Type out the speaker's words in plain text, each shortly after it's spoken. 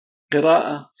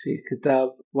قراءة في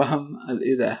كتاب وهم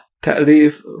الإله،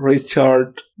 تأليف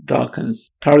ريشارد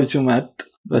دوكنز، ترجمة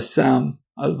بسام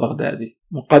البغدادي.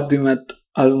 مقدمة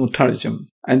المترجم.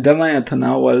 عندما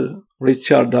يتناول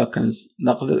ريشارد دوكنز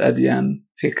نقد الأديان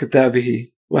في كتابه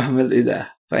وهم الإله،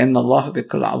 فإن الله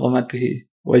بكل عظمته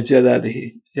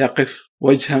وجلاله يقف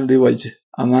وجها لوجه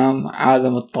أمام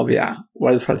عالم الطبيعة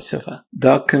والفلسفة.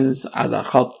 دوكنز على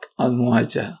خط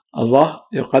المواجهة. الله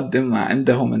يقدم ما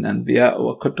عنده من أنبياء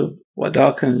وكتب،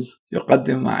 ودوكنز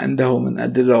يقدم ما عنده من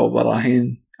أدلة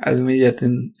وبراهين علمية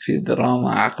في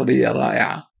دراما عقلية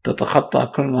رائعة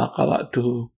تتخطى كل ما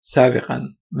قرأته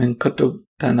سابقا من كتب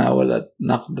تناولت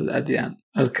نقد الأديان.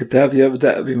 الكتاب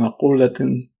يبدأ بمقولة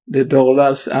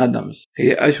لدوغلاس آدمز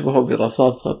هي أشبه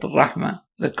برصاصة الرحمة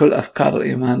لكل أفكار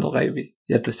الإيمان الغيبي.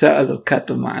 يتساءل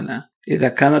الكاتب معنا: إذا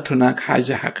كانت هناك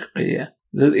حاجة حقيقية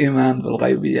للإيمان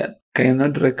بالغيبيات كي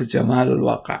ندرك جمال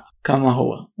الواقع كما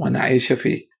هو ونعيش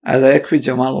فيه، ألا يكفي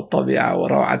جمال الطبيعة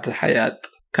وروعة الحياة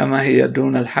كما هي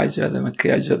دون الحاجة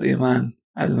لمكياج الإيمان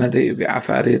المليء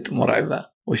بعفاريت مرعبة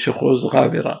وشخوص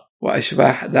غابرة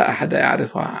وأشباح لا أحد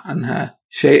يعرف عنها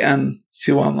شيئا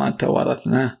سوى ما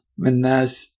توارثناه من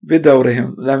ناس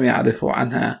بدورهم لم يعرفوا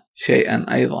عنها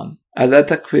شيئا أيضا؟ ألا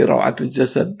تكفي روعة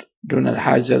الجسد دون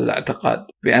الحاجة للاعتقاد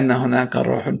بأن هناك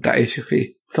روح تعيش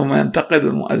فيه؟ ثم ينتقل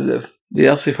المؤلف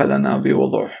ليصف لنا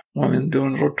بوضوح ومن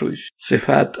دون رتوش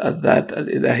صفات الذات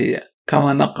الإلهية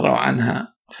كما نقرأ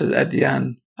عنها في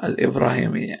الأديان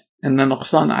الإبراهيمية. إن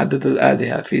نقصان عدد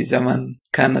الآلهة في زمن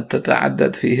كانت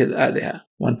تتعدد فيه الآلهة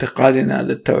وانتقالنا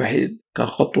للتوحيد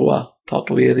كخطوة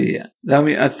تطويرية لم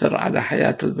يؤثر على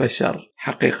حياة البشر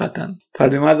حقيقة،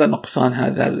 فلماذا نقصان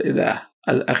هذا الإله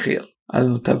الأخير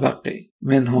المتبقي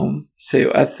منهم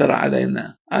سيؤثر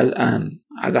علينا الآن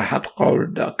على حد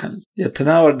قول دوكنز؟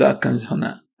 يتناول دوكنز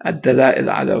هنا الدلائل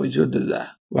على وجود الله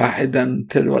واحدا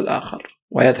تلو الآخر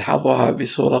ويدحضها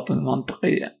بصورة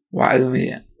منطقية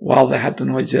وعلمية واضحة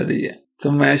وجلية،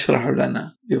 ثم يشرح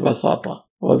لنا ببساطة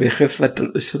وبخفة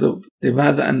الأسلوب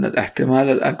لماذا أن الاحتمال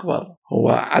الأكبر هو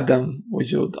عدم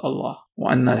وجود الله،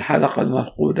 وأن الحلقة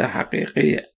المفقودة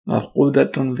حقيقية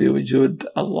مفقودة بوجود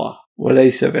الله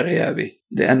وليس بغيابه،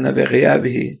 لأن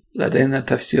بغيابه لدينا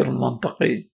تفسير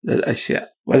منطقي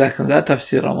للأشياء ولكن لا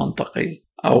تفسير منطقي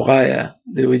أو غاية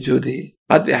لوجوده.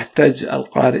 قد يحتاج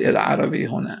القارئ العربي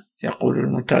هنا، يقول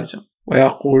المترجم،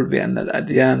 ويقول بأن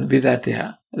الأديان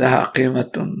بذاتها لها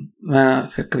قيمة ما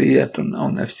فكرية أو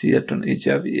نفسية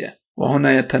إيجابية،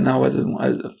 وهنا يتناول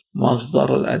المؤلف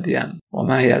مصدر الأديان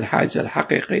وما هي الحاجة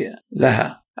الحقيقية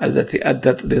لها التي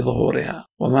أدت لظهورها،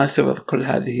 وما سبب كل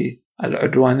هذه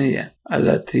العدوانية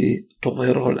التي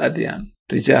تظهره الأديان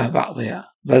تجاه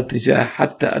بعضها بل تجاه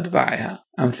حتى أتباعها.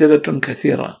 أمثلة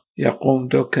كثيرة يقوم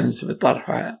دوكنز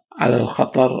بطرحها على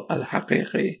الخطر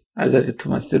الحقيقي الذي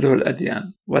تمثله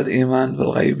الأديان والإيمان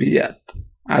بالغيبيات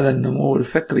على النمو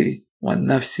الفكري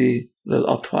والنفسي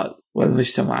للأطفال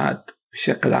والمجتمعات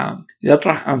بشكل عام.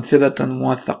 يطرح أمثلة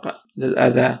موثقة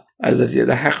للأذى الذي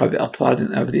لحق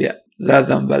بأطفال أبرياء لا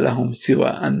ذنب لهم سوى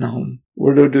أنهم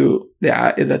ولدوا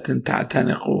لعائلة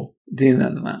تعتنق دينا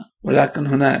ما، ولكن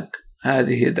هناك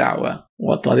هذه دعوة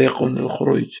وطريق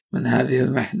للخروج من هذه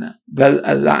المحنة بل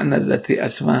اللعنة التي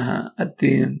أسماها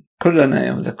الدين. كلنا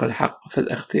يملك الحق في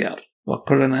الاختيار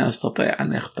وكلنا يستطيع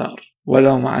أن يختار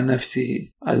ولو مع نفسه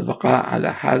البقاء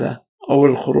على حالة أو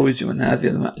الخروج من هذه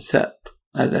المأساة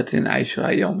التي نعيشها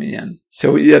يوميا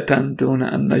سوية دون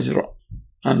أن نجرؤ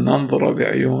أن ننظر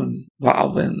بعيون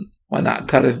بعض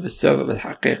ونعترف بالسبب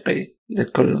الحقيقي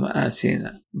لكل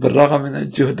مآسينا. بالرغم من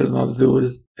الجهد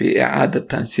المبذول في إعادة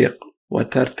تنسيق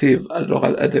وترتيب اللغة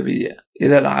الأدبية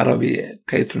إلى العربية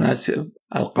كي تناسب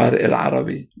القارئ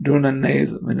العربي دون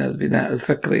النيل من البناء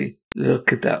الفكري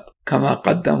للكتاب كما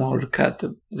قدمه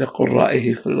الكاتب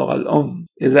لقرائه في اللغة الأم،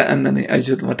 إلا أنني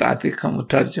أجد متعتي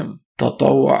كمترجم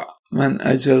تطوع من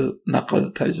أجل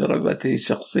نقل تجربته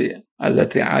الشخصية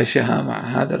التي عاشها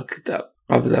مع هذا الكتاب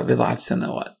قبل بضعة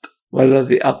سنوات،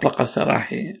 والذي أطلق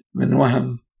سراحي من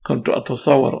وهم كنت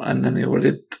أتصور أنني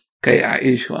ولدت كي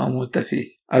أعيش وأموت فيه.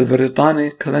 البريطاني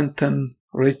كلينتون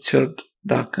ريشارد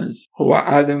دوكنز هو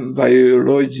عالم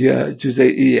بيولوجيا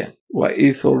جزيئية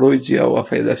وإيثولوجيا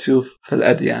وفيلسوف في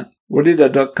الأديان. ولد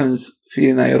دوكنز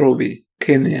في نيروبي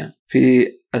كينيا في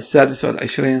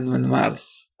 26 من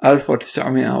مارس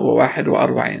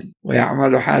 1941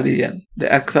 ويعمل حاليا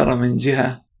لأكثر من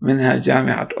جهة، منها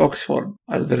جامعة أكسفورد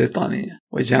البريطانية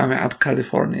وجامعة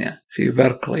كاليفورنيا في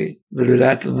بيركلي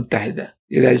بالولايات المتحدة.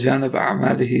 إلى جانب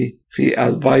أعماله في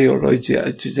البيولوجيا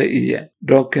الجزيئية،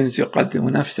 دوكنز يقدم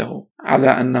نفسه على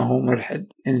أنه ملحد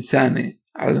إنساني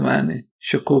علماني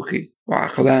شكوكي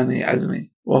وعقلاني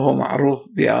علمي وهو معروف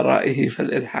بآرائه في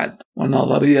الإلحاد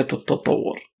ونظرية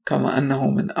التطور، كما أنه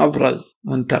من أبرز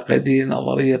منتقدي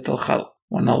نظرية الخلق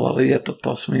ونظرية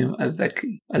التصميم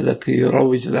الذكي التي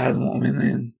يروج لها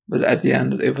المؤمنين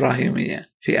بالأديان الإبراهيمية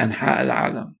في أنحاء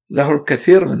العالم. له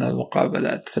الكثير من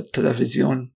المقابلات في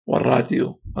التلفزيون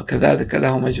والراديو، وكذلك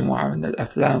له مجموعة من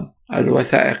الأفلام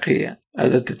الوثائقية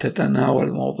التي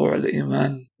تتناول موضوع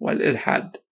الإيمان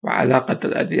والإلحاد وعلاقة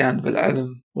الأديان بالعلم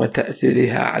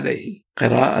وتأثيرها عليه.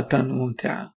 قراءة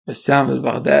ممتعة. بسام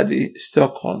البغدادي،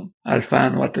 ستوكهولم،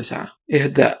 2009.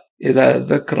 إهداء إلى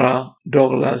ذكرى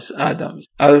دوغلاس آدمز،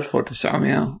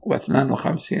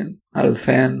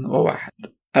 1952-2001.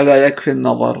 ألا يكفي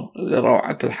النظر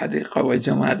لروعة الحديقة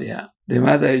وجمالها؟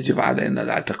 لماذا يجب علينا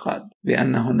الاعتقاد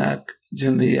بأن هناك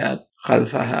جنيات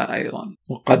خلفها أيضا؟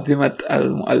 مقدمة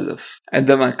المؤلف: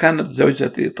 عندما كانت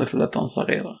زوجتي طفلة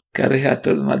صغيرة كرهت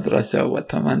المدرسة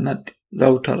وتمنت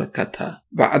لو تركتها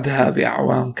بعدها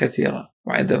بأعوام كثيرة،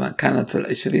 وعندما كانت في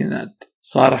العشرينات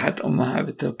صارحت أمها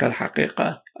بتلك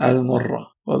الحقيقة المرة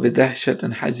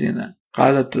وبدهشة حزينة.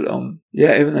 قالت الأم: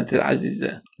 يا ابنتي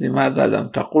العزيزة، لماذا لم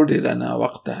تقولي لنا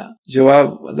وقتها؟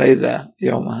 جواب ليلى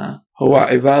يومها هو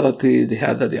عبارتي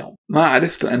لهذا اليوم: ما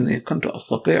عرفت أني كنت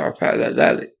أستطيع فعل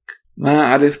ذلك. ما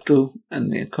عرفت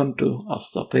أني كنت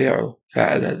أستطيع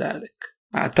فعل ذلك.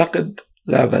 أعتقد،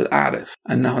 لا بل أعرف،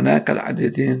 أن هناك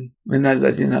العديدين من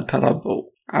الذين تربوا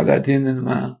على دين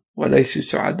ما وليسوا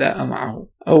سعداء معه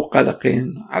أو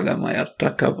قلقين على ما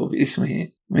يرتكب باسمه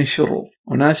من شرور.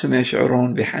 أناس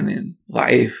يشعرون بحنين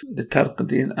ضعيف لترك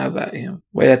دين آبائهم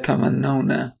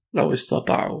ويتمنون لو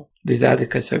استطاعوا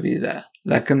لذلك سبيلا،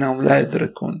 لكنهم لا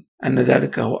يدركون أن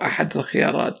ذلك هو أحد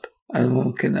الخيارات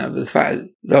الممكنة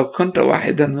بالفعل. لو كنت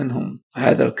واحدا منهم،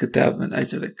 هذا الكتاب من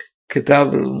أجلك.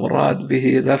 كتاب المراد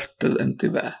به لفت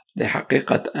الانتباه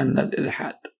لحقيقة أن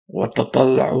الإلحاد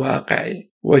وتطلع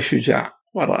واقعي وشجاع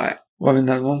ورائع، ومن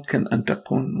الممكن أن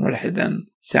تكون ملحدا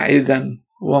سعيدا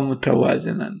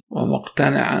ومتوازنا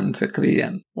ومقتنعا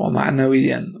فكريا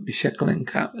ومعنويا بشكل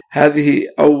كامل. هذه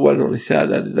أول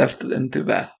رسالة للفت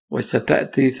الانتباه،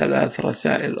 وستأتي 3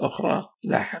 رسائل أخرى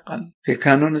لاحقا. في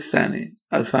كانون الثاني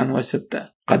 2006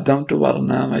 قدمت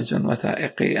برنامجا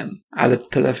وثائقيا على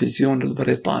التلفزيون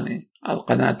البريطاني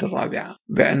القناة الرابعة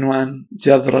بعنوان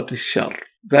جذرة الشر.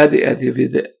 بادئ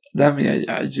بذئب. لم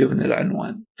يعجبني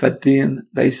العنوان، فالدين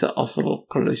ليس أصل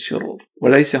كل الشرور،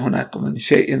 وليس هناك من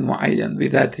شيء معين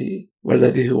بذاته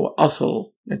والذي هو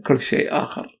أصل لكل شيء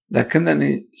آخر.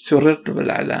 لكنني سررت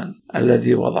بالإعلان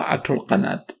الذي وضعته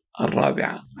القناة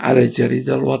الرابعة على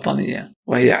الجريدة الوطنية،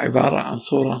 وهي عبارة عن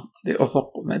صورة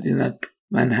لأفق مدينة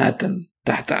مانهاتن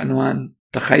تحت عنوان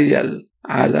تخيل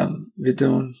عالم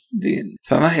بدون دين.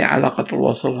 فما هي علاقة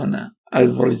الوصل هنا؟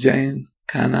 البرجين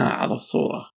كانا على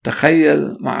الصورة.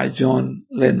 تخيل مع جون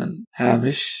لينن.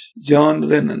 هامش: جون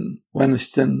لينن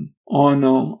وينستون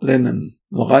أونو لينن،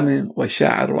 مغني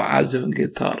وشاعر وعازف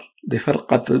جيتار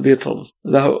لفرقة البيتلز،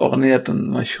 له أغنية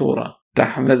مشهورة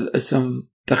تحمل اسم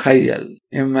تخيل،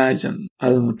 Imagine.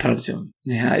 المترجم.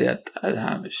 نهاية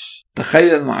الهامش.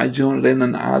 تخيل مع جون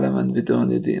لينن عالما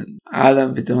بدون دين،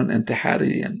 عالم بدون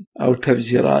انتحاريين أو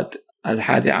تفجيرات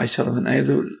 11 من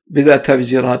أيلول، بلا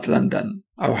تفجيرات لندن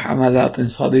أو حملات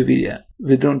صليبية،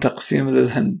 بدون تقسيم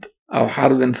للهند أو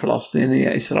حرب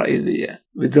فلسطينية إسرائيلية،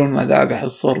 بدون مذابح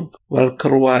الصرب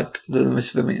والكروات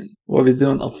للمسلمين،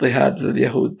 وبدون اضطهاد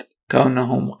لليهود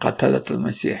كونهم قتلة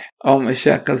المسيح، أو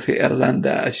مشاكل في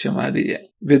إيرلندا الشمالية،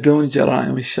 بدون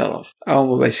جرائم الشرف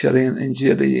أو مبشرين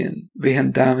إنجيليين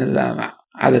بهندام لامع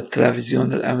على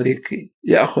التلفزيون الأمريكي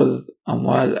يأخذ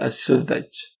أموال السذج.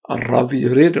 الرب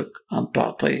يريدك أن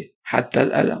تعطيه حتى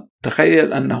الألم.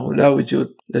 تخيل أنه لا وجود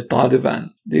لطالبان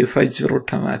ليفجروا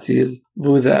تماثيل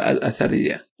بوذا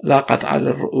الأثرية، لا قطع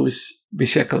للرؤوس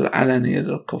بشكل علني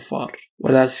للكفار،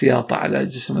 ولا سياطة على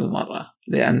جسم المرأة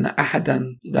لأن أحدا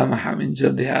لمح من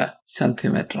جلدها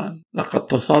سنتيمترا. لقد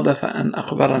تصادف أن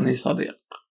أخبرني صديق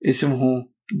اسمه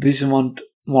ديزموند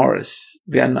موريس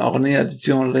بأن أغنية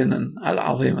جون لينن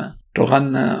العظيمة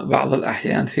تغنى بعض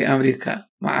الأحيان في أمريكا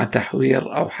مع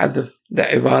تحوير أو حذف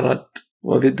لعبارة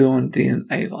وبدون دين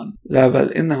أيضا، لا بل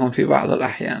إنهم في بعض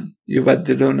الأحيان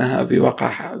يبدلونها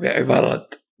بوقاحة بعبارة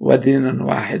ودين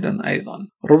واحد أيضا.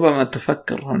 ربما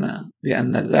تفكر هنا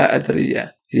بأن اللا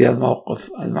أدرية هي الموقف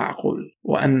المعقول،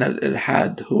 وأن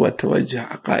الإلحاد هو توجه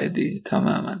عقائدي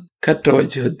تماما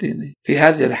كالتوجه الديني. في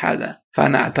هذه الحالة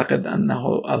فأنا أعتقد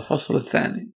أنه الفصل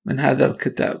الثاني من هذا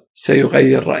الكتاب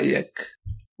سيغير رأيك،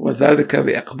 وذلك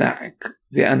بإقناعك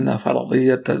بأن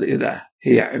فرضية الإله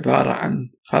هي عبارة عن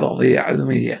فرضية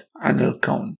علمية عن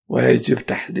الكون، ويجب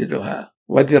تحليلها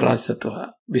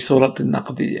ودراستها بصورة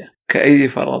نقدية كأي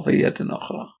فرضية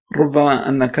أخرى. ربما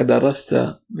أنك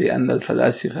درست بأن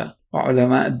الفلاسفة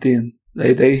وعلماء الدين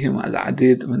لديهم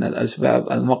العديد من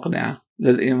الأسباب المقنعة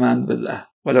للإيمان بالله،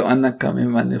 ولو أنك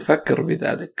ممن يفكر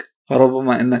بذلك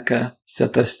فربما أنك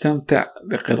ستستمتع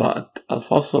بقراءة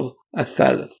الفصل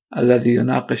الثالث الذي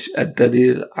يناقش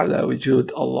الدليل على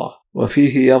وجود الله،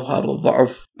 وفيه يظهر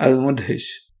الضعف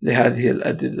المدهش لهذه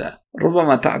الأدلة.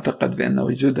 ربما تعتقد بأن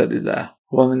وجود الإله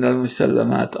هو من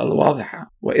المسلمات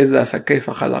الواضحة، وإلا فكيف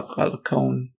خلق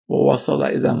الكون ووصل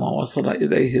إلى ما وصل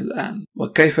إليه الآن؟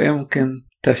 وكيف يمكن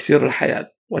تفسير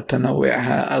الحياة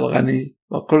وتنوعها الغني؟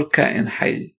 وكل كائن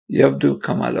حي يبدو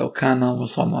كما لو كان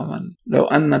مصمما. لو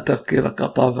أن تفكيرك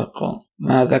طابق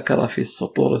ما ذكر في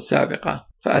السطور السابقة،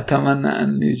 فأتمنى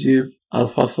أن يجيب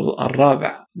الفصل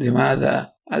الرابع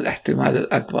لماذا الاحتمال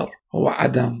الأكبر هو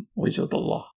عدم وجود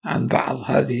الله عن بعض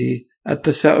هذه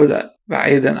التساؤلات،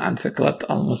 بعيدا عن فكرة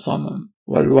المصمم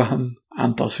والوهم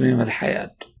عن تصميم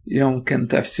الحياة. يمكن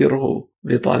تفسيره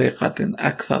بطريقة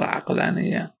أكثر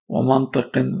عقلانية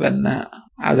ومنطق بناء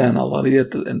على نظرية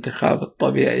الانتخاب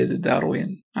الطبيعي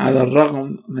لداروين. على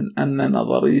الرغم من أن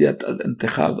نظرية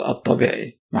الانتخاب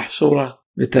الطبيعي محصورة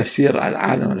بتفسير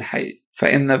العالم الحي،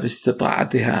 فإن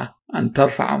باستطاعتها أن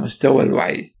ترفع مستوى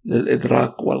الوعي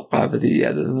للإدراك والقابلية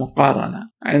للمقارنة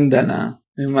عندنا،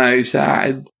 مما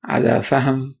يساعد على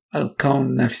فهم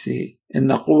الكون نفسه.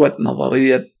 إن قوة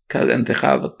نظرية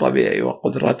كالانتخاب الطبيعي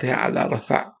وقدرتها على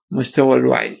رفع مستوى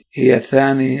الوعي هي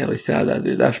ثاني رسالة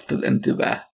للفت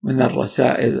الانتباه من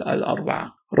الرسائل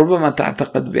الأربعة. ربما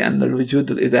تعتقد بأن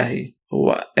الوجود الإلهي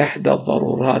هو إحدى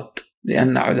الضرورات،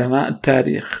 لأن علماء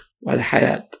التاريخ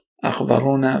والحياة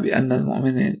أخبرونا بأن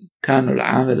المؤمنين كانوا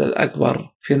العامل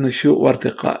الأكبر في نشوء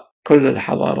وارتقاء كل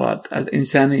الحضارات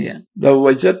الإنسانية. لو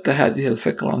وجدت هذه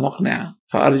الفكرة مقنعة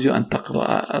فأرجو أن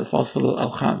تقرأ الفصل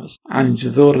الخامس عن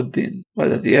جذور الدين،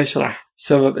 والذي يشرح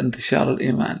سبب انتشار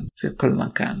الإيمان في كل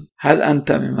مكان. هل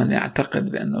أنت ممن يعتقد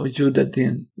بأن وجود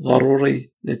الدين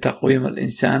ضروري لتقويم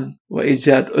الإنسان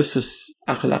وإيجاد أسس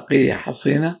أخلاقية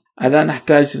حصينة؟ ألا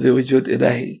نحتاج لوجود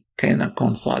إلهي كي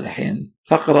نكون صالحين؟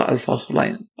 فاقرأ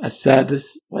الفصلين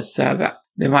السادس والسابع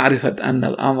لمعرفة أن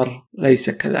الأمر ليس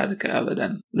كذلك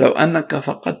أبدا. لو أنك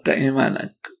فقدت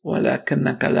إيمانك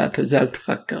ولكنك لا تزال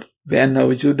تفكر بأن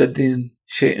وجود الدين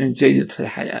شيء جيد في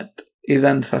الحياة،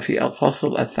 إذن ففي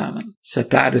الفصل الثامن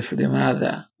ستعرف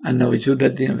لماذا أن وجود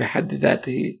الدين بحد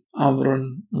ذاته أمر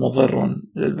مضر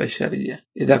للبشرية.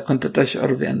 إذا كنت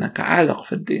تشعر بأنك عالق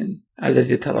في الدين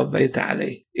الذي تربيت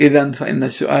عليه، إذن فإن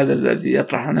السؤال الذي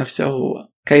يطرح نفسه هو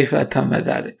كيف تم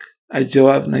ذلك؟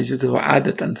 الجواب نجده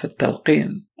عادة في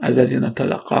التلقين الذي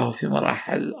نتلقاه في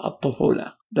مراحل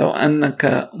الطفولة. لو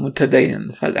أنك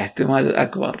متدين فالاحتمال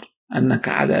الأكبر أنك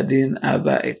على دين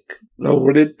آبائك. لو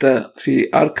ولدت في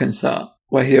أركنسا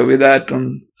وهي ولاية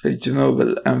في الجنوب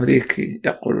الأمريكي،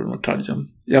 يقول المترجم،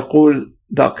 يقول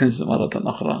دوكنز مرة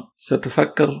أخرى،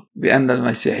 ستفكر بأن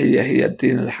المسيحية هي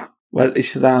الدين الحق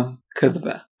والإسلام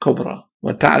كذبة كبرى،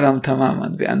 وتعلم تماما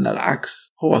بأن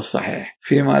العكس هو الصحيح،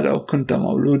 فيما لو كنت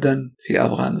مولودا في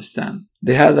أفغانستان.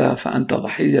 لهذا فأنت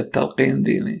ضحية تلقين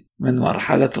ديني من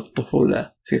مرحلة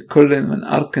الطفولة في كل من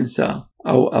أركنسا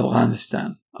أو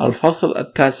أفغانستان. الفصل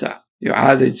التاسع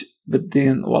يعالج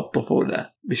بالدين والطفولة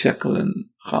بشكل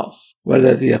خاص،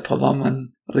 والذي يتضمن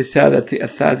رسالتي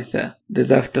الثالثة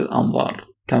للفت الأنظار،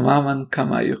 تماما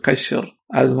كما يكشر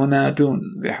المنادون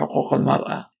بحقوق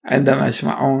المرأة عندما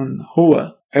يسمعون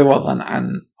هو عوضا عن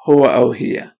هو أو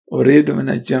هي. أريد من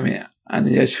الجميع أن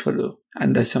يشفلوا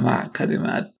عند سماع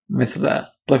كلمات مثل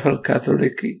طفل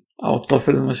كاثوليكي أو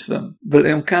طفل مسلم.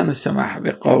 بالإمكان السماح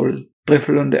بقول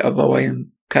طفل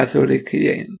لأبوين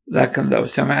كاثوليكيين، لكن لو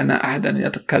سمعنا أحدا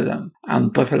يتكلم عن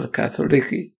طفل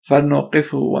كاثوليكي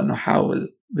فلنوقفه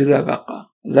ونحاول بلا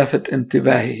بقى لفت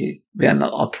انتباهه بأن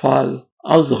الأطفال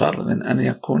أصغر من أن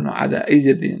يكونوا على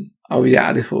أي دين أو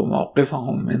يعرفوا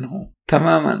موقفهم منه،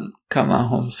 تماما كما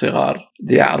هم صغار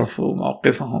ليعرفوا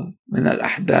موقفهم من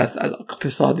الأحداث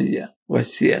الاقتصادية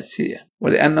والسياسية.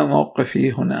 ولأن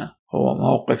موقفي هنا هو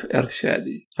موقف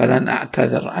إرشادي فلن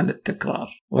أعتذر عن التكرار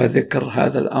وذكر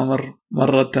هذا الأمر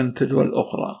مرة تلو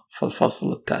الأخرى في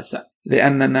الفصل التاسع،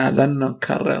 لأننا لن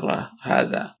نكرر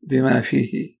هذا بما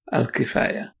فيه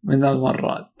الكفاية من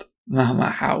المرات مهما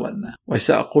حاولنا.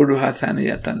 وسأقولها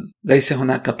ثانية، ليس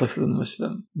هناك طفل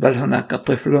مسلم، بل هناك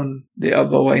طفل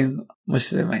لأبوين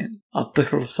مسلمين.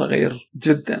 الطفل صغير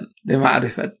جدا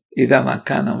لمعرفة إذا ما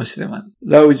كان مسلما.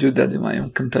 لا وجود لما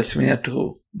يمكن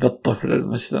تسميته بالطفل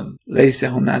المسلم. ليس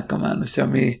هناك ما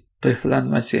نسميه طفلا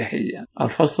مسيحيا.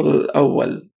 الفصل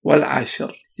الأول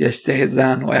والعاشر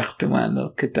يستهلان ويختمان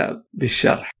الكتاب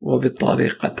بالشرح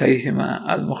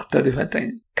وبطريقتيهما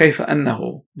المختلفتين، كيف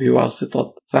أنه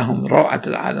بواسطة فهم روعة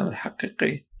العالم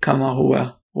الحقيقي كما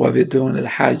هو وبدون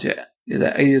الحاجة إلى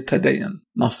أي تدين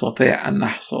نستطيع أن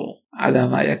نحصل على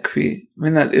ما يكفي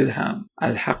من الإلهام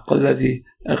الحق الذي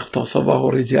اغتصبه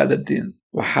رجال الدين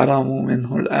وحرموا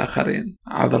منه الآخرين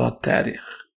عبر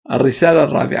التاريخ. الرسالة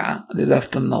الرابعة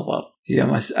للفت النظر هي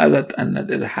مسألة أن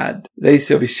الإلحاد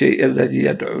ليس بالشيء الذي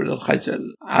يدعو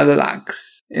للخجل، على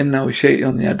العكس إنه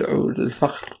شيء يدعو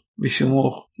للفخر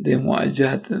بشموخ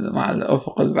لمواجهة مع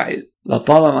الأفق البعيد.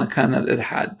 لطالما كان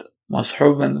الإلحاد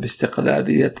مصحوبا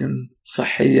باستقلالية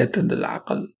صحية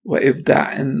للعقل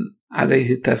وإبداع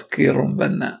عليه تفكير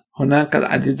بناء، هناك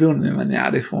العديد ممن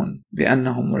يعرفون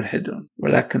بأنهم ملحدون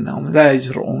ولكنهم لا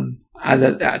يجرؤون على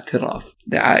الاعتراف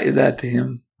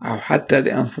لعائلاتهم أو حتى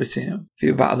لأنفسهم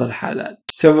في بعض الحالات.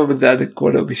 سبب ذلك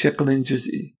ولو بشكل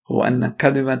جزئي هو أن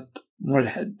كلمة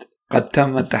ملحد قد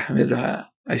تم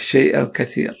تحميلها الشيء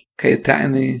الكثير كي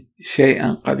تعني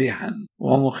شيئا قبيحا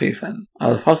ومخيفا.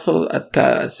 الفصل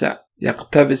 9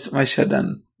 يقتبس مشهدا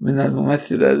من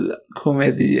الممثلة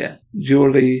الكوميدية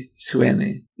جولي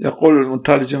سويني. يقول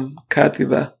المترجم: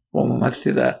 كاتبة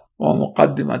وممثلة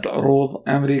ومقدمة عروض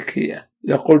أمريكية.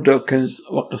 يقول دوكنز: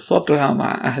 وقصتها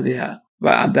مع أهلها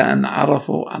بعد أن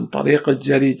عرفوا عن طريق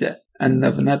الجريدة أن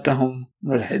ابنتهم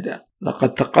ملحدة، لقد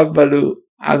تقبلوا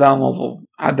على مضض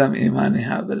عدم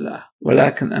إيمانها بالله،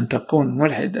 ولكن أن تكون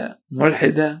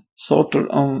ملحدة صوت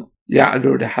الأم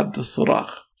يعلو لحد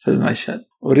الصراخ في المشهد.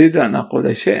 أريد أن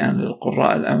أقول شيئا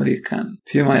للقراء الأمريكان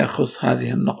فيما يخص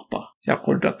هذه النقطة.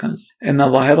 يقول دوكنز: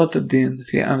 إن ظاهرة الدين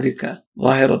في أمريكا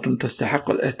ظاهرة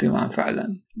تستحق الاهتمام فعلا.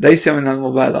 ليس من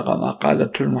المبالغة ما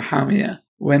قالته المحامية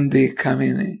ويندي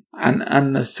كاميني عن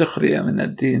أن السخرية من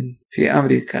الدين في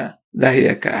أمريكا لا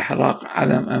هي كإحراق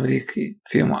علم أمريكي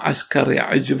في معسكر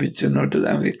يعج بالجنود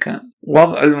الأمريكان.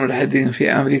 وضع الملحدين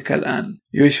في أمريكا الآن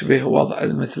يشبه وضع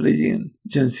المثليين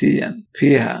جنسيا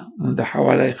فيها منذ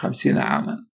حوالي 50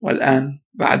 عاما، والآن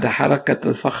بعد حركة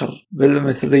الفخر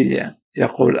بالمثلية.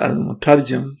 يقول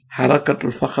المترجم: حركة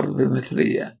الفخر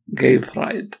بالمثلية جاي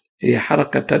برايد هي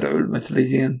حركة تدعو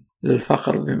المثليين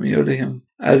للفخر بميولهم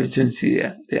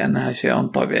الجنسية لأنها شيء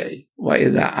طبيعي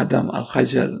وإلى عدم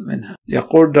الخجل منها.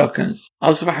 يقول دوكنز: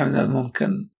 أصبح من الممكن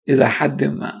إلى حد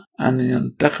ما أن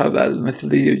ينتخب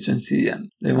المثلي جنسيا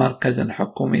لمركز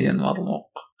حكومي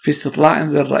مرموق. في استطلاع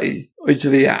للرأي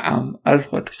أجري عام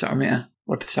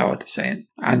 1999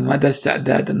 عن مدى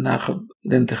استعداد الناخب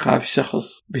لانتخاب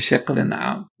شخص بشكل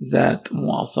عام ذات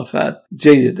مواصفات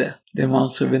جيدة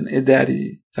لمنصب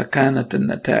إداري، فكانت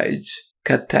النتائج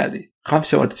كالتالي: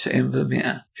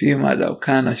 95% فيما لو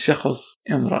كان الشخص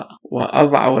امرأة،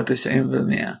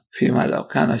 و94% فيما لو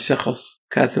كان الشخص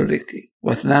كاثوليكي،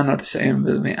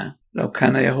 و92% لو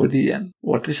كان يهوديا،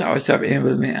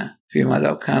 و79% فيما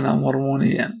لو كان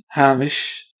مرمونيا.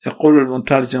 هامش. يقول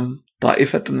المترجم: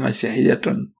 طائفة مسيحية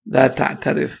لا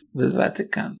تعترف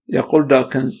بالفاتيكان. يقول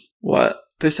دوكنز: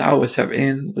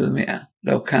 و79%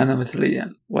 لو كان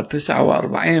مثليا،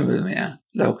 و49%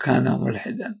 لو كان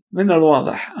ملحدا. من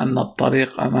الواضح أن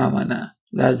الطريق أمامنا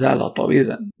لا زال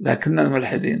طويلا، لكن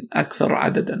الملحدين أكثر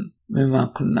عددا مما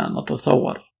كنا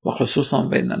نتصور، وخصوصا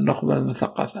بين النخبة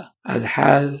المثقفة.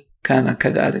 الحال كان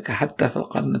كذلك حتى في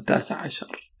القرن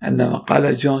 19 عندما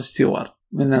قال جون ستيوارت: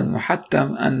 من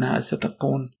المحتم أنها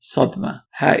ستكون صدمة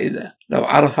هائلة لو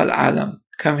عرف العالم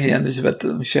كم هي نسبة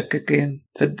المشككين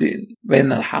في الدين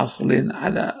بين الحاصلين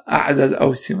على أعلى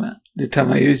الأوسمة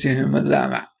لتميزهم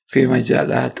اللامع في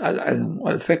مجالات العلم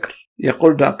والفكر.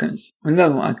 يقول دوكنز: من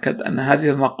المؤكد أن هذه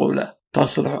المقولة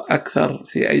تصلح أكثر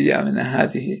في أيامنا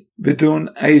هذه بدون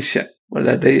أي شك،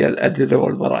 ولدي الأدلة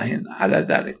والبراهين على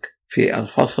ذلك. في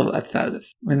الفصل 3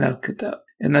 من الكتاب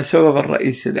إن السبب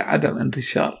الرئيسي لعدم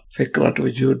انتشار فكرة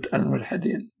وجود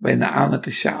الملحدين بين عامة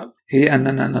الشعب هي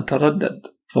أننا نتردد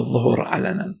في الظهور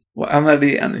علنا،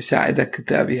 وأملي أن يساعد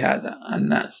كتابي هذا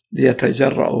الناس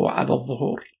ليتجرؤوا على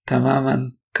الظهور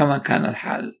تماما كما كان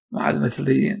الحال مع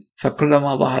المثليين،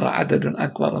 فكلما ظهر عدد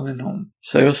أكبر منهم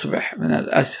سيصبح من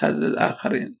الأسهل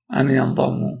للآخرين أن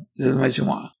ينضموا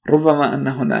للمجموعة. ربما أن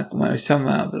هناك ما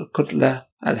يسمى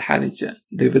بالكتلة الحرجة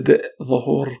لبدء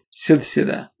ظهور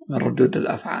سلسلة من ردود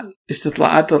الأفعال.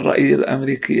 استطلاعات الرأي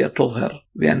الأمريكية تظهر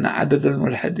بأن عدد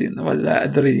الملحدين واللا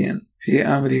أدريين في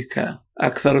أمريكا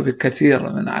أكثر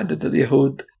بكثير من عدد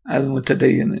اليهود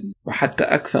المتدينين، وحتى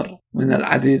أكثر من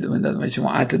العديد من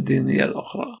المجموعات الدينية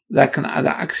الأخرى. لكن على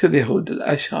عكس اليهود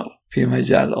الأشهر في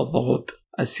مجال الضغوط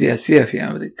السياسية في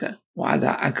أمريكا، وعلى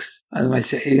عكس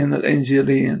المسيحيين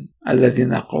الإنجيليين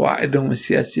الذين قواعدهم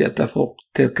السياسية تفوق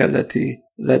تلك التي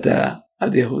لدى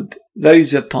اليهود لا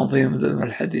يوجد تنظيم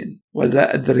للملحدين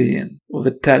ولا أدريين،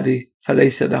 وبالتالي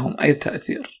فليس لهم أي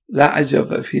تأثير. لا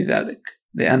عجب في ذلك،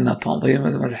 لأن تنظيم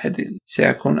الملحدين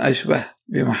سيكون أشبه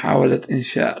بمحاولة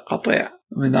إنشاء قطيع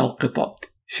من القطط،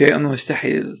 شيء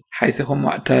مستحيل حيث هم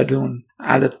معتادون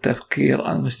على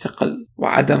التفكير المستقل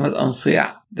وعدم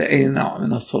الانصياع لأي نوع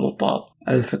من السلطات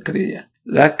الفكرية.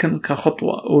 لكن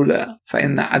كخطوة أولى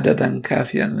فإن عددا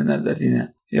كافيا من الذين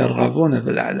يرغبون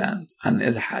بالإعلان عن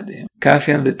إلحادهم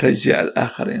كافيا لتشجيع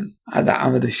الآخرين على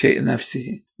عمل الشيء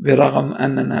نفسه، برغم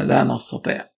أننا لا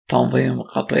نستطيع تنظيم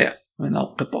قطيع من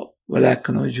القطط،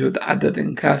 ولكن وجود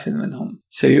عدد كاف منهم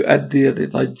سيؤدي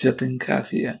لضجة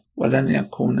كافية، ولن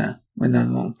يكون من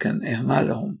الممكن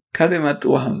إهمالهم. كلمة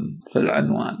وهم في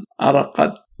العنوان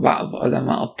أرقت بعض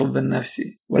علماء الطب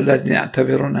النفسي، والذين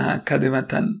يعتبرونها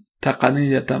كلمة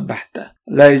تقنية بحتة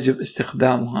لا يجب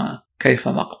استخدامها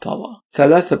كيفما اقتضى.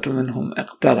 3 منهم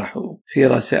اقترحوا في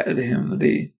رسائلهم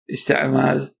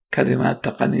لاستعمال كلمات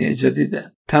تقنية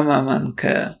جديدة تماما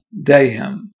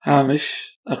كدايهم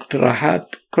هامش اقتراحات،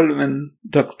 كل من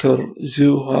دكتور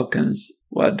زو هوكنز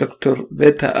ودكتور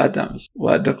بيتا آدمز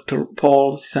ودكتور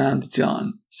بول ساند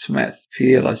جون سميث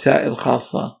في رسائل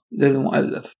خاصة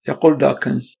للمؤلف. يقول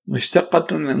دوكنز: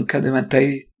 مشتقة من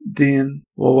كلمتي دين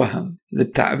ووهم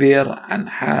للتعبير عن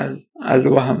حال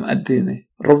الوهم الديني.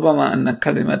 ربما أن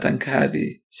كلمة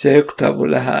كهذه سيكتب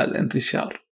لها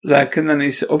الانتشار،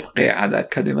 لكنني سأبقي على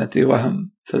كلمة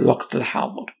وهم في الوقت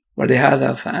الحاضر،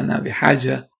 ولهذا فأنا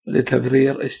بحاجة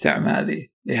لتبرير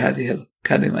استعمالي لهذه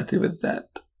الكلمة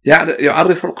بالذات.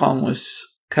 يعرف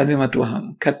القاموس كلمة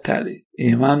وهم كالتالي: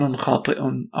 إيمان خاطئ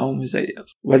أو مزيف.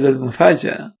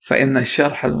 وللمفاجأة فإن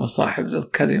الشرح المصاحب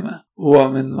للكلمة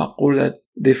هو من مقولة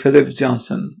لفيليب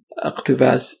جونسون: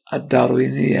 اقتباس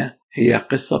الداروينية هي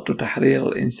قصة تحرير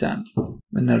الإنسان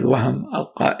من الوهم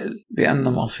القائل بأن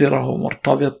مصيره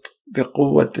مرتبط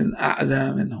بقوة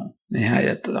أعلى منه.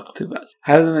 نهاية الاقتباس.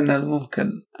 هل من الممكن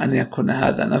أن يكون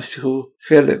هذا نفسه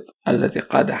فيليب الذي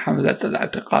قاد حملة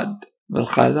الاعتقاد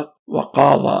بالخالق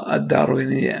وقاضى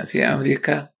الداروينية في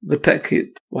أمريكا؟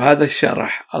 بالتأكيد. وهذا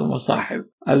الشرح المصاحب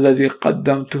الذي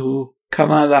قدمته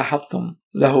كما لاحظتم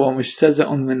له مجتزأ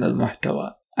من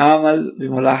المحتوى. آمل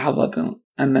بملاحظة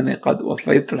أنني قد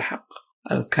وفيت الحق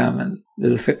الكامل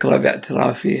للفكرة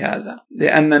باعترافي هذا،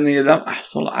 لأنني لم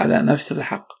أحصل على نفس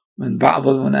الحق من بعض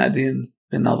المنادين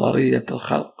بنظرية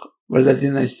الخلق،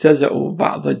 والذين اجتزأوا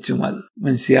بعض الجمل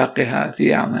من سياقها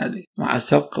في أعمالي مع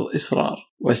سبق الإصرار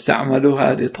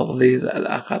واستعملوها لتضليل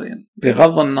الآخرين.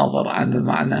 بغض النظر عن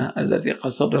المعنى الذي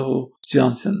قصده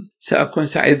جونسون، سأكون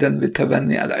سعيدا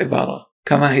بتبني العبارة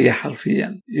كما هي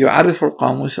حرفيا. يعرف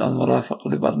القاموس المرافق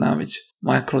لبرنامج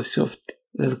مايكروسوفت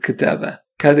للكتابة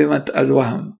كلمة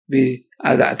الوهم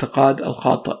بالاعتقاد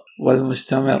الخاطئ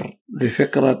والمستمر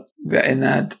بفكرة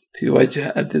بعناد في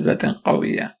وجه أدلة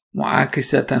قوية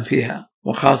معاكسة فيها،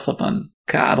 وخاصة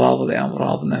كأعراض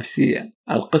لأمراض نفسية.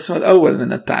 القسم الأول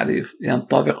من التعريف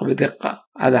ينطبق بدقة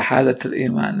على حالة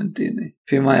الإيمان الديني.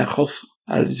 فيما يخص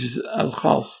الجزء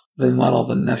الخاص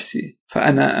بالمرض النفسي،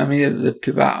 فأنا أميل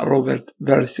لاتباع روبرت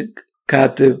بيرسيك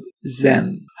كاتب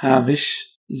زين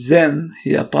هامش: زين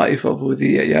هي طائفة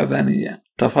بوذية يابانية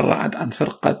تفرعت عن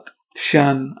فرقة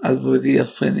شان البوذية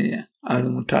الصينية.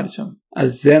 المترجم: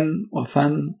 الزن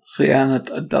وفن صيانة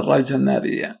الدراجة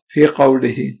النارية. في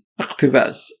قوله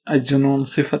اقتباس: الجنون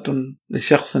صفة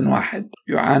لشخص واحد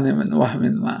يعاني من وهم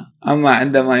ما، أما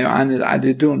عندما يعاني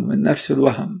العديدون من نفس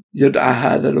الوهم يدعى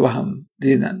هذا الوهم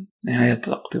دينا. نهاية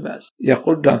الاقتباس.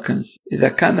 يقول دوكنز: إذا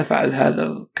كان فعل هذا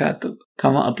الكاتب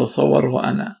كما أتصوره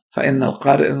أنا، فإن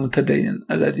القارئ المتدين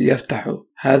الذي يفتح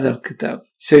هذا الكتاب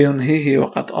سينهيه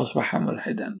وقد أصبح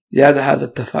ملحدا. يا لهذا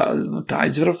التفاؤل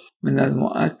المتعجرف! من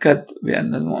المؤكد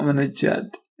بأن المؤمن الجاد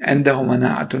عنده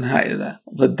مناعة هائلة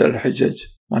ضد الحجج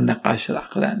والنقاش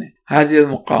العقلاني. هذه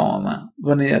المقاومة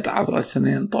بنيت عبر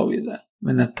سنين طويلة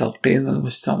من التلقين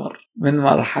المستمر من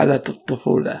مرحلة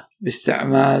الطفولة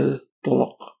باستعمال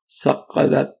طرق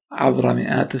صقلت عبر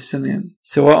مئات السنين،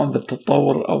 سواء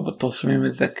بالتطور أو بالتصميم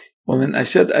الذكي. ومن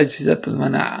أشد أجهزة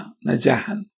المناعة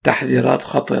نجاحا تحذيرات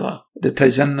خطرة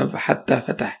لتجنب حتى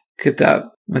فتح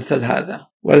كتاب مثل هذا،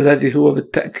 والذي هو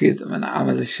بالتأكيد من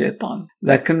عمل الشيطان.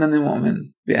 لكنني مؤمن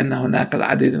بأن هناك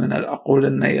العديد من العقول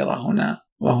النيرة هنا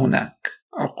وهناك،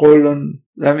 عقول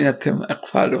لم يتم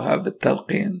إقفالها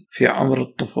بالتلقين في عمر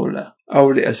الطفولة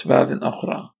أو لأسباب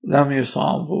أخرى، لم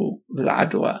يصابوا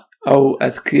بالعدوى أو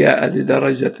أذكياء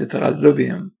لدرجة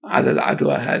تغلبهم على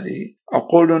العدوى هذه.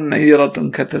 عقول نيرة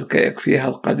كتلك يكفيها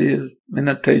القليل من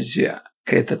التشجيع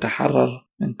كي تتحرر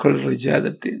من كل رجال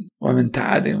الدين ومن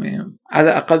تعاليمهم. على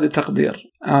أقل تقدير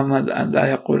آمل أن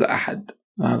لا يقول أحد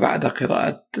ما بعد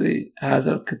قراءة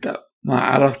هذا الكتاب ما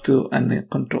عرفت أني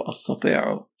كنت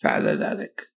أستطيع فعل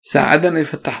ذلك. ساعدني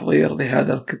في التحضير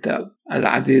لهذا الكتاب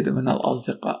العديد من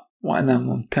الأصدقاء، وأنا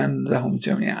ممتن لهم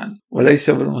جميعا، وليس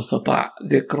بالمستطاع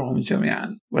ذكرهم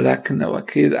جميعا، ولكن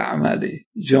وكيل أعمالي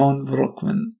جون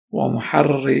بروكمان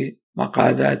ومحرري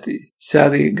مقالاتي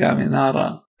ساري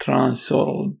غامينارا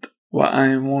ترانسورد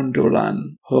وآيمون دولان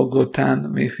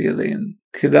هوغوتان ميفيلين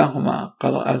كلاهما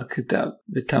قرأ الكتاب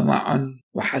بتمعن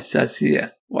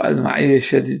وحساسية وألمعية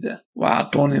شديدة،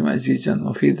 وأعطوني مزيجا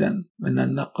مفيدا من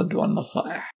النقد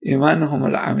والنصائح. إيمانهم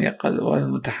العميق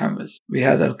والمتحمس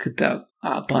بهذا الكتاب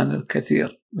أعطاني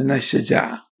الكثير من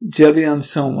الشجاعة. جيليان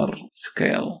سومر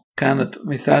سكيل كانت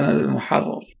مثالا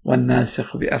للمحرر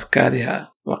والناسخ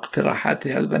بأفكارها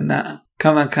واقتراحاتها البناءة،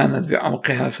 كما كانت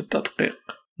بعمقها في التدقيق.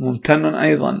 ممتن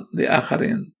أيضا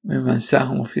لآخرين ممن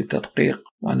ساهموا في تدقيق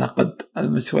ونقد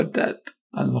المسودات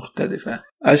المختلفة.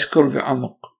 أشكر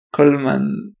بعمق كل من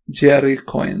جيري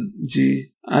كوين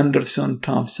جي، أندرسون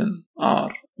تومسون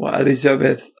آر،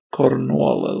 وأليزابيث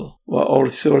كورنوال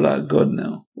وأورسولا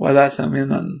جودنو، ولا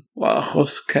ثمينا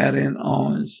وأخص كارين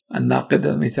أونز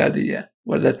الناقدة المثالية،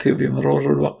 والتي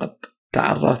بمرور الوقت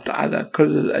تعرفت على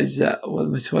كل الأجزاء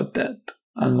والمسودات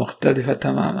المختلفة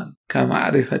تماما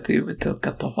كمعرفتي بتلك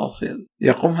التفاصيل.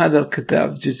 يقوم هذا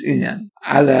الكتاب جزئيا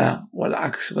على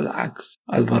والعكس بالعكس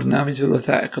البرنامج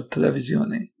الوثائقي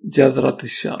التلفزيوني جذرة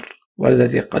الشر،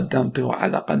 والذي قدمته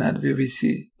على قناة BBC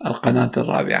القناة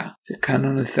الرابعة في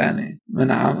كانون الثاني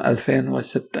من عام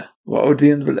 2006،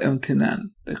 وأدين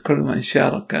بالامتنان لكل من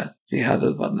شارك في هذا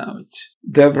البرنامج: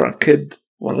 ديبرا كيد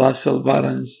وراسل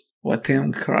بارنز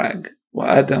وتيم كراغ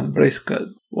وآدم بريسكود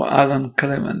وآلان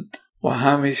كليمنت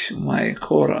وهامش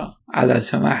مايكورا على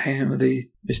سماحهم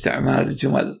لي باستعمال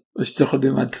جمل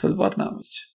استخدمت في البرنامج.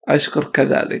 أشكر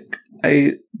كذلك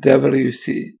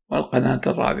AWC والقناة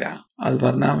الرابعة.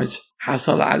 البرنامج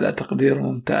حصل على تقدير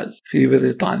ممتاز في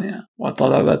بريطانيا،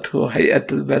 وطلبته هيئة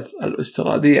البث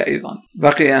الأسترالية أيضا.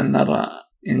 بقي أن نرى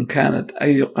إن كانت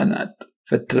أي قناة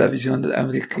في التلفزيون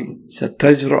الأمريكي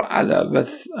ستجرؤ على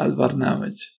بث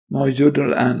البرنامج. موجود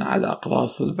الآن على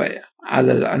أقراص البيع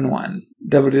على العنوان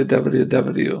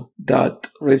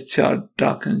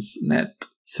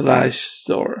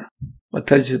www.richarddawkins.net/store،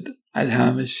 وتجد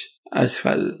الهامش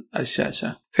أسفل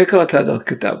الشاشة. فكرة هذا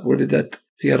الكتاب ولدت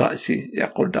في رأسي،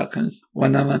 يقول دوكنز،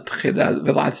 ونمت خلال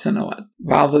بضعة سنوات.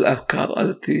 بعض الأفكار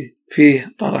التي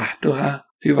فيه طرحتها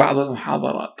في بعض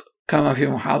المحاضرات، كما في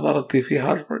محاضرتي في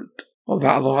هارفارد،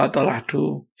 وبعضها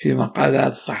طرحته في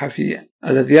مقالات صحفية.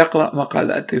 الذي يقرأ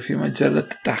مقالاتي في مجلة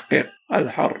التحقيق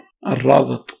الحر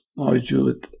الرابط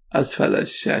موجود أسفل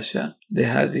الشاشة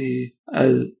لهذه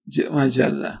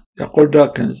المجلة. يقول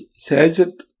دوكنز: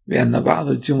 سيجد بأن بعض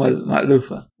الجمل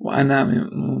مألوفة، وأنا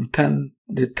ممتن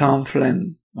لتوم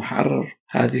فلين محرر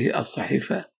هذه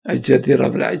الصحيفة الجديرة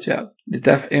بالإعجاب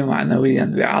لدفعي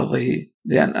معنويا بعرضه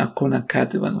لأن أكون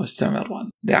كاتبا مستمرا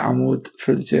لعمود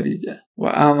في الجريدة،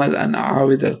 وآمل أن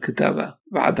أعاود الكتابة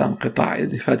بعد انقطاعي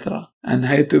لفترة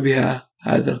أنهيت بها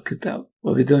هذا الكتاب.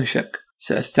 وبدون شك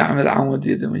سأستعمل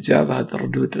عمودي لمجابهة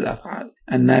ردود الأفعال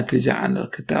الناتجة عن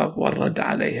الكتاب والرد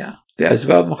عليها.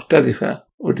 لأسباب مختلفة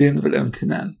أدين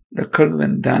بالامتنان لكل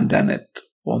من دان دانيت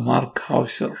ومارك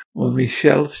هاوسر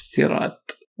وميشيل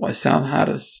ستيرات وسام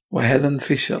هاريس وهيلين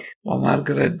فيشر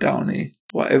ومارغريت داوني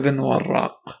وإبن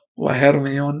وراق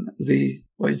وهيرميون لي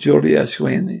وجوليا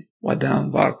سويني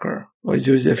ودان باركر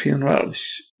وجوزيفين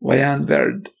ويلش ويان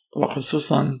بيرد،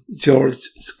 وخصوصا جورج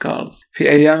سكارلز. في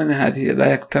أيامنا هذه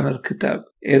لا يكتمل كتاب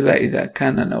إلا إذا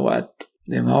كان نواة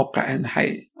لموقع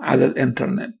حي على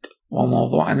الإنترنت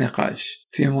وموضوع نقاش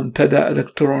في منتدى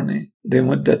إلكتروني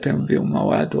لمدة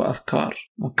بمواد وأفكار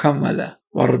مكملة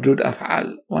وردود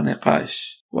أفعال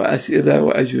ونقاش وأسئلة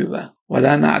وأجوبة،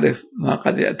 ولا نعرف ما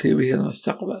قد يأتي به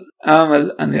المستقبل.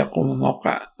 آمل أن يقوم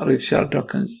موقع ريشارد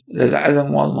دوكنز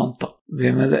للعلم والمنطق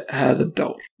بملء هذا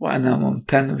الدور، وأنا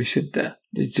ممتن بشدة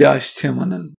لجاش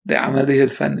تيمونن لعمله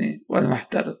الفني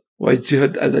والمحترف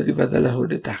والجهد الذي بذله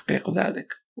لتحقيق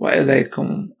ذلك.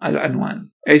 وإليكم العنوان: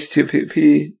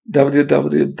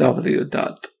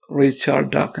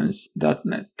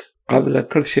 http://www.richarddawkins.net. قبل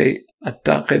كل شيء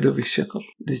أتعقد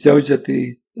بالشكر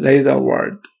لزوجتي ليلى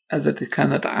وارد، التي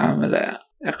كانت عامل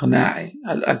إقناعي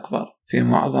الأكبر في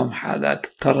معظم حالات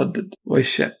التردد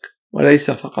والشك،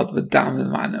 وليس فقط بالدعم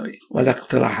المعنوي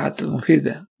والاقتراحات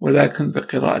المفيدة، ولكن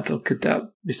بقراءة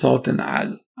الكتاب بصوت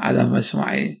عال على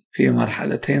مسمعي في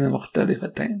مرحلتين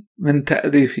مختلفتين من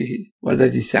تأليفه،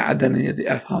 والذي ساعدني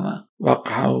لأفهم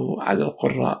وقعه على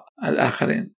القراء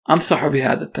الآخرين. أنصح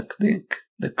بهذا التكنيك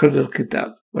لكل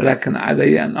الكتاب، ولكن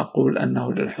علي أن أقول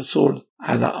أنه للحصول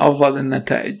على أفضل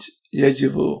النتائج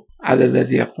يجب على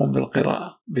الذي يقوم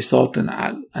بالقراءة بصوت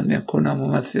عال أن يكون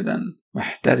ممثلا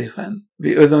محترفا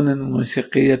بأذن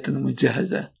موسيقية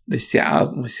مجهزة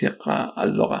لاستيعاب موسيقى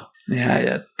اللغة.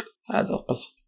 نهاية هذا القصة.